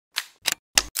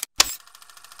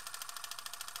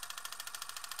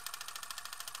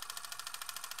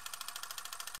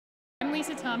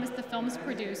Lisa Thomas, the film's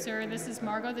producer. This is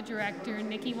Margo, the director.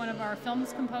 Nicky, one of our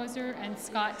film's composer, and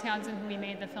Scott Townsend, who we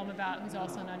made the film about, who's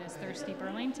also known as Thirsty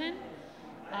Burlington.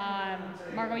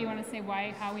 Margo, you want to say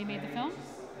how we made the film?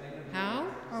 How?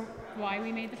 Or why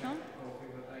we made the film?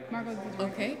 Margo, the director.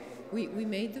 Okay. We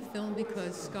made the film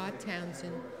because Scott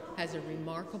Townsend has a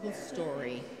remarkable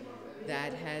story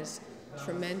that has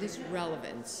tremendous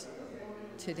relevance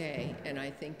today, and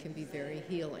I think can be very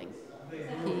healing.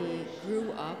 He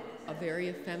grew up a very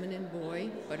effeminate boy,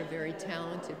 but a very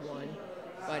talented one,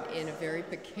 but in a very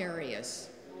precarious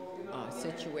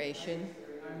situation,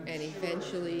 and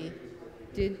eventually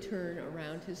did turn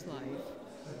around his life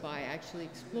by actually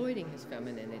exploiting his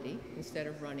femininity instead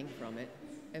of running from it,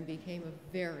 and became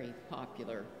a very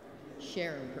popular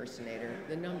Cher impersonator,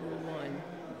 the #1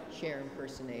 Cher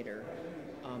impersonator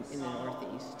in the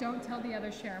Northeast. Don't tell the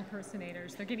other Cher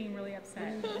impersonators. They're getting really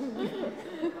upset.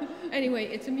 Anyway,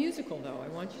 it's a musical, though. I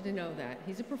want you to know that.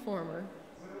 He's a performer.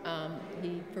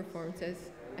 He performs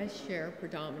as Cher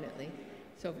predominantly.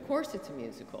 So, of course, it's a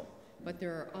musical. But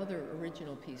there are other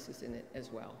original pieces in it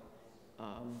as well.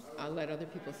 I'll let other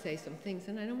people say some things,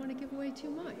 and I don't want to give away too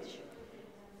much.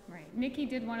 Right. Nicky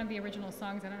did one of the original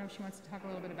songs. I don't know if she wants to talk a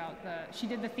little bit about she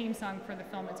did the theme song for the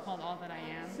film. It's called All That I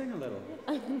Am. Sing a little.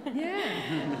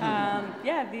 Yeah.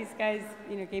 Yeah, these guys,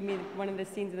 gave me one of the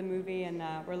scenes of the movie, and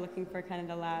we're looking for kind of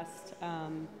the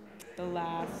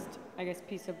last, I guess,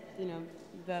 piece of,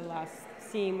 the last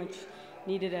scene, which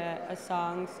needed a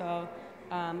song. So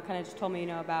kind of just told me,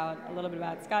 about a little bit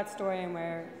about Scott's story and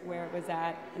where it was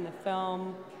at in the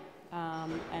film.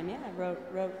 And yeah, I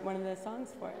wrote one of the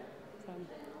songs for it. So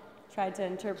tried to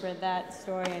interpret that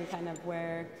story and kind of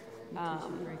where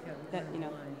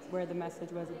where the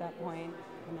message was at that point.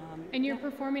 And you're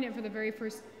performing it for the very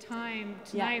first time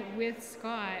tonight with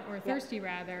Scott, or Thirsty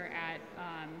rather, at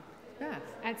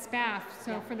SPAF.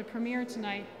 So for the premiere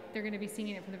tonight, they're going to be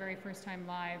singing it for the very first time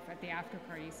live at the after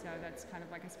party. So that's kind of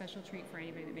like a special treat for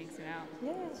anybody that makes it out.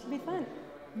 Yeah, it should be fun.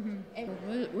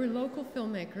 Mm-hmm. We're local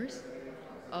filmmakers.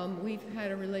 We've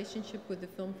had a relationship with the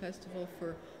film festival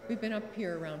we've been up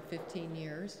here around 15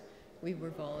 years. We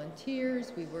were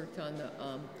volunteers. We worked on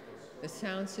the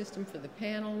sound system for the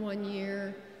panel one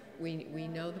year. We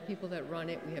know the people that run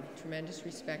it. We have tremendous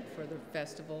respect for the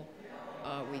festival.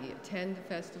 We attend the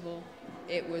festival.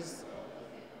 It was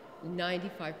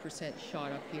 95%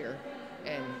 shot up here,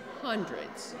 and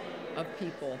hundreds of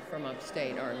people from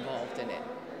upstate are involved in it.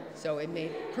 So it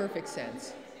made perfect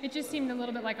sense. It just seemed a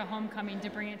little bit like a homecoming to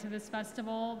bring it to this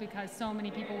festival because so many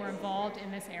people were involved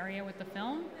in this area with the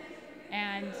film.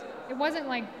 And it wasn't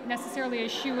like necessarily a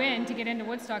shoe-in to get into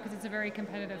Woodstock because it's a very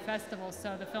competitive festival,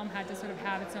 so the film had to sort of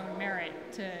have its own merit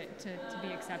to be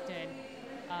accepted.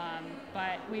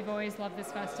 But we've always loved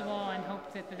this festival and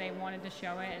hoped that they wanted to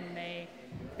show it, and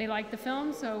they liked the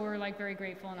film, so we're like very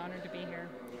grateful and honored to be here.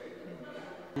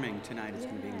 Tonight is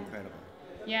going to be incredible.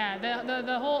 Yeah,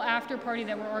 the whole after party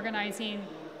that we're organizing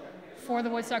for the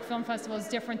Woodstock Film Festival is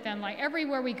different than like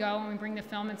everywhere we go when we bring the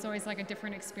film. It's always like a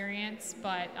different experience,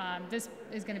 but this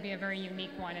is going to be a very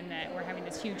unique one in that we're having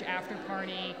this huge after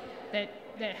party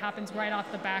that happens right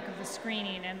off the back of the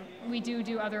screening. And we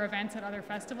do other events at other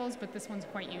festivals, but this one's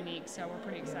quite unique, so we're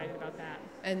pretty excited about that.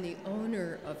 And the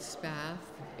owner of SPAF,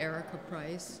 Erica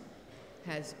Price,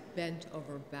 has bent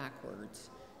over backwards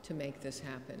to make this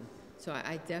happen. So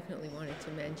I definitely wanted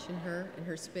to mention her, and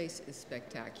her space is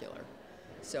spectacular.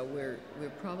 So we're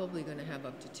probably going to have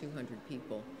up to 200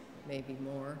 people, maybe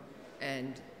more,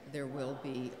 and there will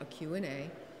be a Q&A,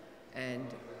 and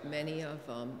many of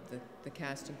the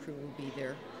cast and crew will be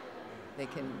there. They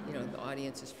can, the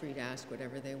audience is free to ask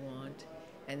whatever they want,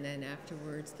 and then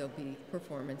afterwards there'll be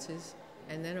performances,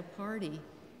 and then a party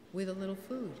with a little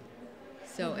food.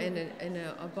 So, and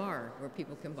a bar where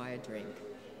people can buy a drink.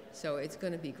 So it's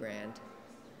going to be grand.